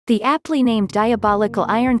The aptly named diabolical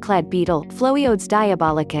ironclad beetle, Phloeodes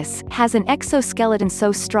diabolicus, has an exoskeleton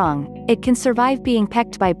so strong, it can survive being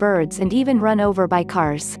pecked by birds and even run over by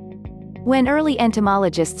cars. When early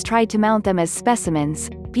entomologists tried to mount them as specimens,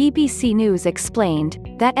 BBC News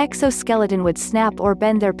explained that exoskeleton would snap or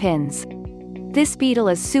bend their pins. "This beetle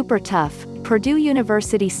is super tough," Purdue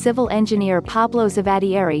University civil engineer Pablo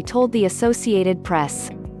Zavattieri told the Associated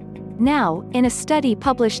Press. Now, in a study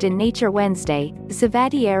published in Nature Wednesday,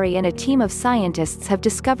 Zavattieri and a team of scientists have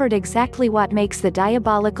discovered exactly what makes the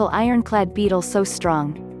diabolical ironclad beetle so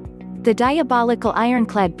strong. The diabolical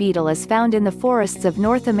ironclad beetle is found in the forests of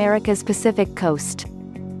North America's Pacific coast.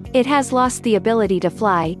 It has lost the ability to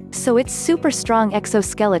fly, so its super strong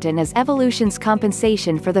exoskeleton is evolution's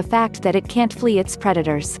compensation for the fact that it can't flee its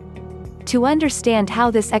predators. To understand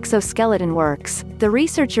how this exoskeleton works, the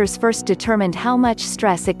researchers first determined how much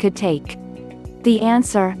stress it could take. The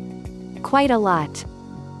answer? Quite a lot.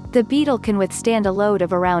 The beetle can withstand a load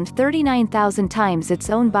of around 39,000 times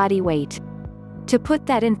its own body weight. To put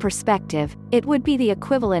that in perspective, it would be the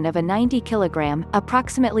equivalent of a 90-kilogram,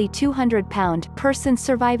 approximately 200-pound, person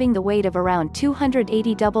surviving the weight of around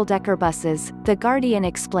 280 double-decker buses, The Guardian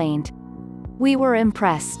explained. "We were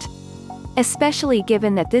impressed. Especially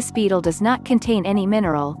given that this beetle does not contain any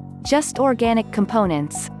mineral, just organic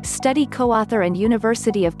components," study co-author and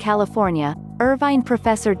University of California, Irvine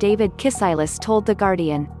professor David Kisailus told The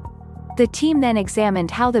Guardian. The team then examined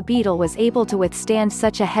how the beetle was able to withstand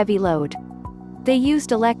such a heavy load. They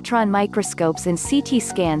used electron microscopes and CT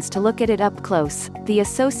scans to look at it up close, the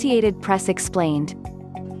Associated Press explained.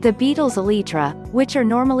 The beetle's elytra, which are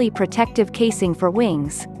normally protective casing for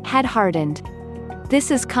wings, had hardened. This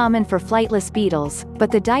is common for flightless beetles,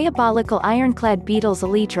 but the diabolical ironclad beetle's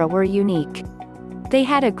elytra were unique. They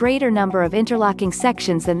had a greater number of interlocking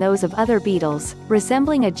sections than those of other beetles,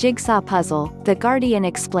 resembling a jigsaw puzzle, The Guardian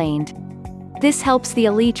explained. This helps the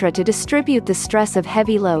elytra to distribute the stress of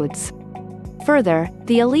heavy loads. Further,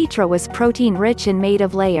 the elytra was protein-rich and made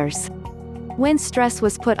of layers. When stress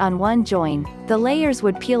was put on one joint, the layers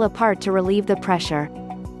would peel apart to relieve the pressure.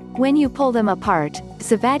 When you pull them apart,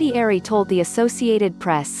 Zavattieri told the Associated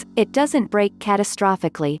Press, it doesn't break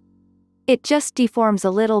catastrophically. It just deforms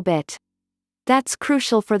a little bit. That's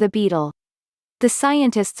crucial for the beetle. The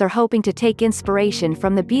scientists are hoping to take inspiration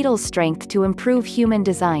from the beetle's strength to improve human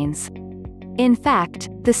designs. In fact,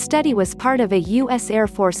 the study was part of a U.S. Air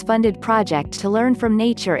Force-funded project to learn from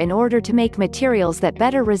nature in order to make materials that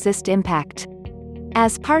better resist impact.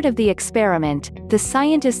 As part of the experiment, the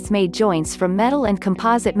scientists made joints from metal and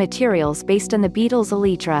composite materials based on the beetle's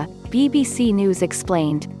elytra, BBC News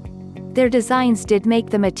explained. Their designs did make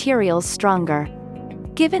the materials stronger.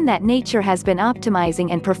 Given that nature has been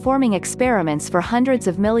optimizing and performing experiments for hundreds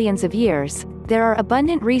of millions of years, there are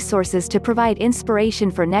abundant resources to provide inspiration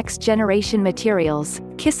for next-generation materials,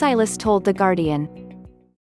 Kisailus told The Guardian.